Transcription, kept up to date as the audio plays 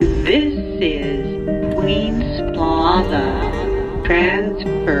This is Queens Plaza.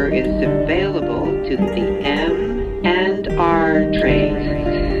 Transfer is available to the M and R train.